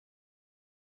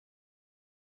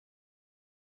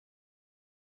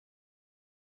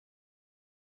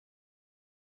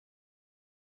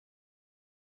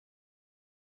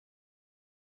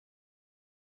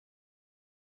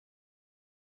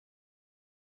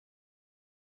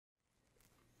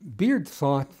Beard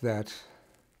thought that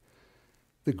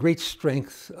the great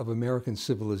strength of American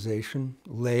civilization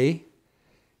lay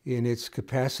in its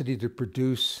capacity to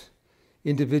produce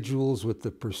individuals with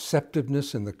the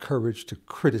perceptiveness and the courage to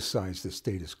criticize the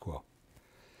status quo.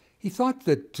 He thought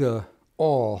that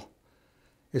all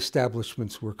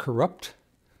establishments were corrupt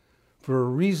for a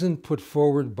reason put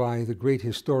forward by the great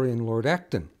historian Lord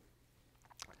Acton.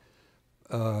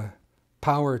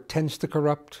 Power tends to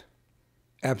corrupt.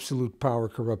 Absolute power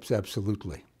corrupts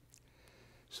absolutely.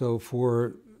 So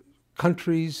for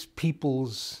countries,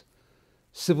 peoples,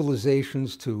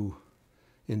 civilizations to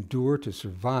endure, to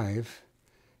survive,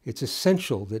 it's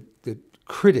essential that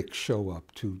critics show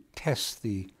up to test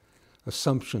the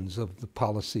assumptions of the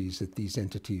policies that these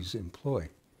entities employ.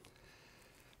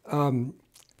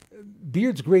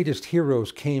 Beard's greatest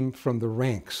heroes came from the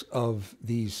ranks of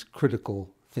these critical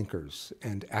thinkers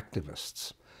and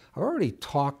activists. I've already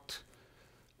talked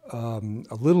a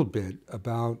little bit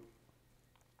about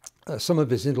some of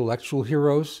his intellectual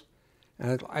heroes,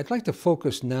 and I'd like to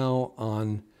focus now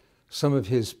on some of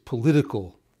his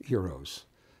political heroes,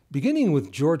 beginning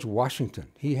with George Washington.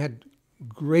 He had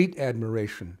great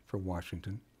admiration for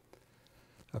Washington,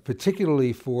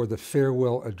 particularly for the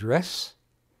farewell address,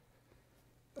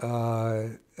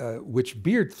 which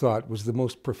Beard thought was the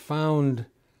most profound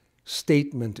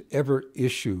statement ever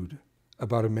issued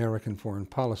about American foreign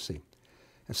policy.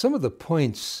 And some of the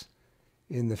points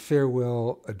in the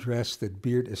farewell address that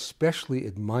Beard especially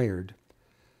admired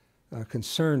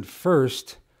concerned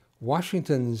first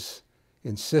Washington's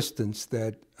insistence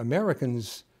that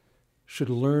Americans should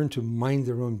learn to mind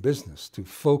their own business, to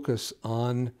focus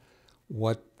on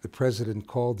what the president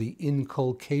called the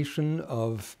inculcation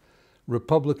of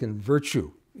Republican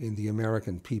virtue in the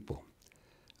American people.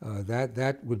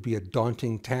 That would be a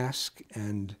daunting task,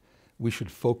 and we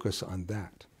should focus on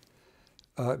that.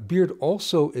 Beard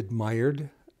also admired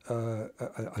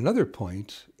another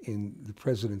point in the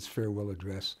president's farewell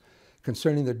address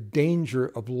concerning the danger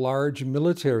of large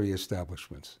military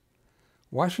establishments.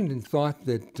 Washington thought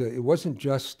that it wasn't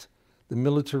just the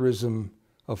militarism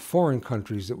of foreign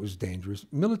countries that was dangerous.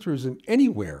 Militarism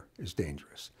anywhere is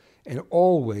dangerous and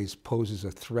always poses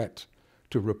a threat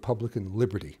to Republican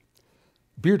liberty.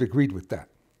 Beard agreed with that.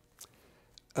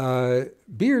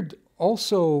 Beard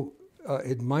also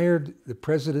admired the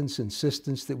president's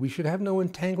insistence that we should have no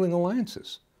entangling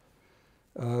alliances.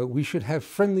 We should have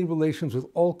friendly relations with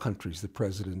all countries, the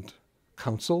president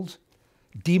counseled,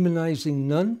 demonizing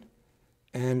none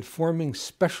and forming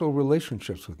special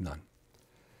relationships with none.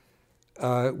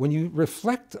 When you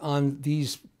reflect on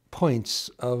these points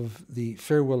of the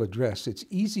farewell address, it's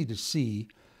easy to see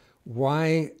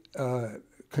why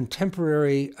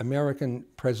contemporary American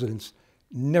presidents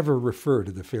never refer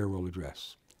to the farewell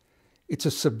address. It's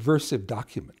a subversive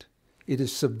document. It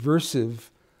is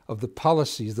subversive of the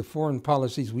policies, the foreign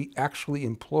policies we actually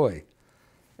employ.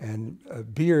 And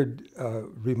Beard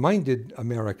reminded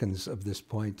Americans of this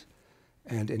point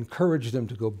and encouraged them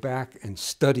to go back and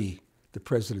study the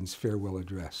president's farewell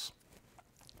address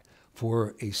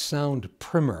for a sound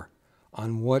primer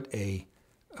on what a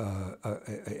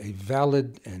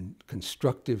valid and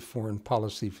constructive foreign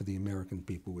policy for the American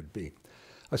people would be.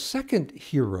 A second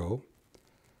hero,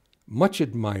 much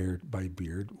admired by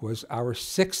Beard, was our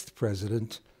sixth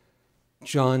president,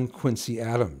 John Quincy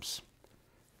Adams.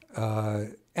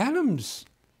 Adams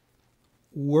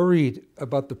worried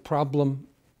about the problem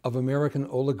of American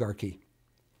oligarchy.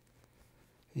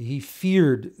 He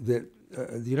feared that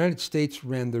the United States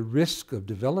ran the risk of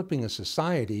developing a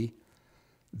society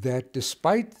that,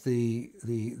 despite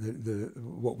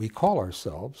what we call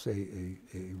ourselves, a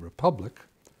republic,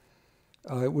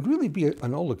 would really be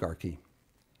an oligarchy.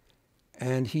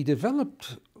 And he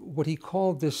developed what he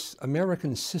called this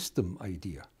American system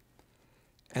idea.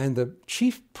 And the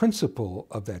chief principle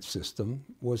of that system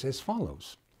was as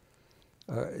follows.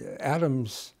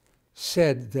 Adams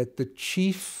said that the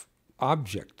chief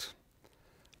object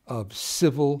of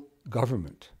civil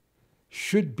government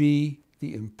should be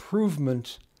the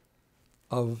improvement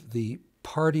of the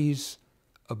parties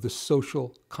of the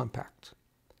social compact.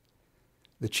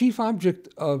 The chief object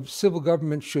of civil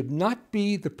government should not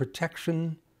be the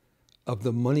protection of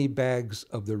the money bags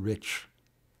of the rich,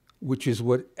 which is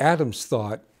what Adams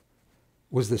thought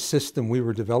was the system we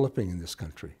were developing in this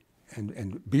country.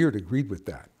 And Beard agreed with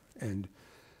that and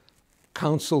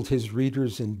counseled his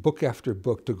readers in book after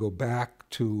book to go back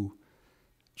to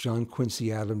John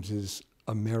Quincy Adams's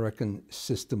American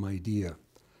system idea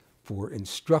for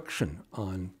instruction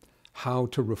on how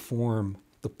to reform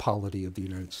the polity of the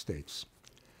United States.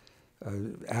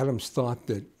 Adams thought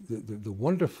that the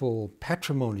wonderful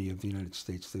patrimony of the United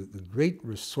States, the great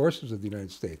resources of the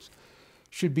United States,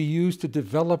 should be used to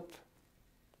develop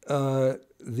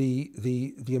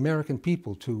the American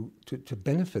people to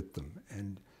benefit them.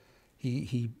 And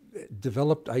he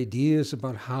developed ideas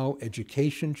about how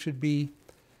education should be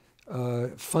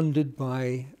funded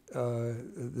by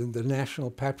the national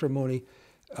patrimony,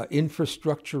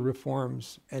 infrastructure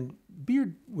reforms, and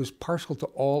Beard was partial to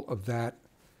all of that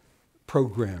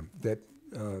program that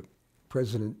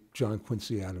President John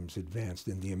Quincy Adams advanced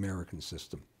in the American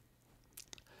system.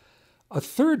 A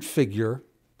third figure,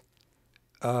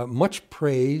 much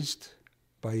praised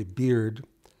by Beard,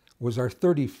 was our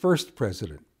 31st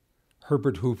president,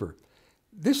 Herbert Hoover.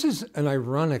 This is an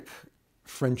ironic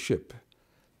friendship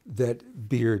that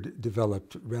Beard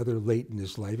developed rather late in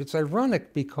his life. It's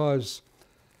ironic because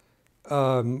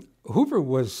Hoover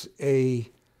was a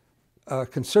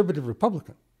conservative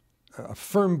Republican, a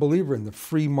firm believer in the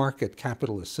free market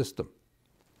capitalist system.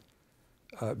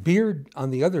 Beard, on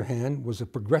the other hand, was a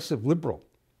progressive liberal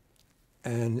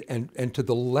and to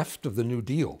the left of the New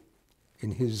Deal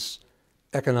in his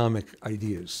economic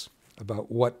ideas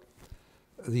about what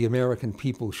the American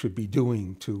people should be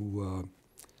doing to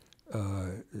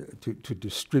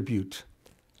distribute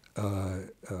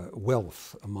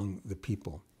wealth among the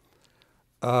people.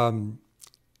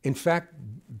 In fact,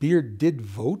 Beard did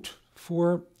vote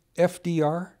for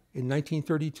FDR in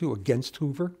 1932 against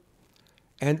Hoover,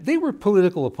 and they were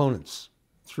political opponents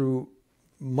through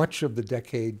much of the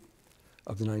decade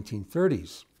of the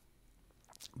 1930s.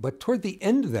 But toward the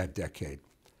end of that decade,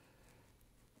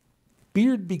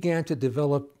 Beard began to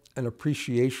develop an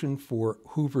appreciation for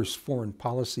Hoover's foreign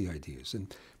policy ideas,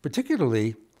 and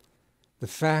particularly the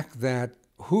fact that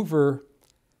Hoover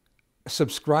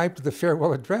subscribed to the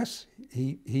farewell address.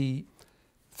 He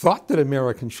thought that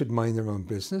Americans should mind their own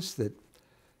business, that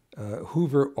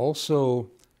Hoover also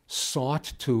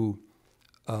sought to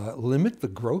limit the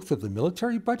growth of the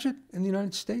military budget in the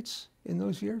United States in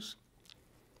those years.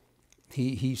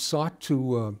 He sought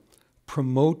to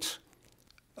promote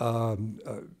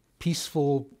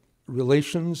peaceful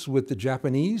relations with the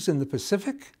Japanese in the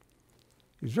Pacific.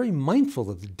 He was very mindful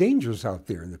of the dangers out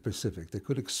there in the Pacific that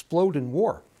could explode in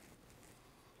war,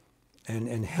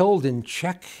 and held in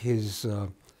check his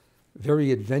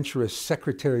very adventurous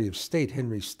Secretary of State,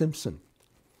 Henry Stimson.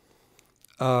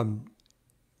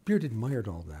 Beard admired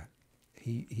all that.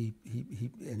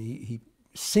 He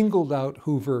singled out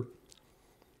Hoover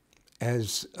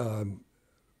as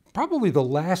probably the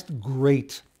last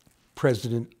great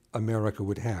president America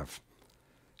would have.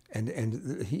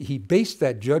 And he based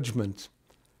that judgment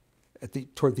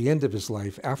toward the end of his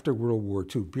life, after World War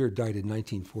II. Beard died in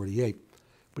 1948.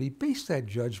 But he based that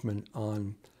judgment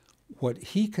on what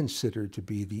he considered to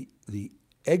be the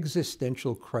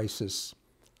existential crisis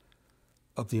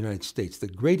of the United States, the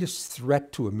greatest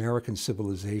threat to American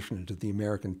civilization and to the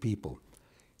American people,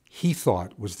 he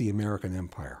thought was the American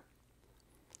empire.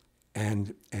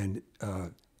 And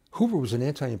Hoover was an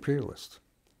anti-imperialist.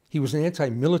 He was an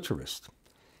anti-militarist.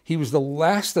 He was the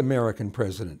last American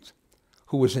president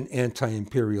who was an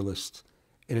anti-imperialist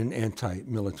and an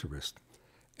anti-militarist.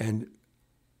 And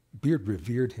Beard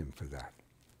revered him for that.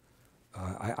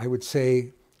 I would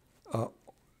say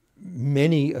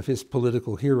many of his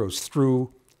political heroes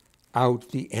throughout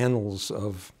the annals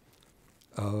of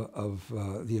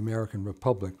the American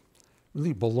Republic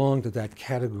really belong to that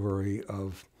category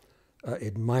of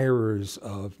admirers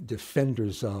of,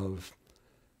 defenders of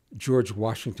George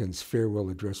Washington's farewell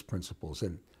address principles.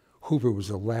 And Hoover was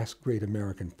the last great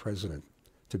American president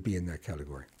to be in that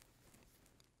category.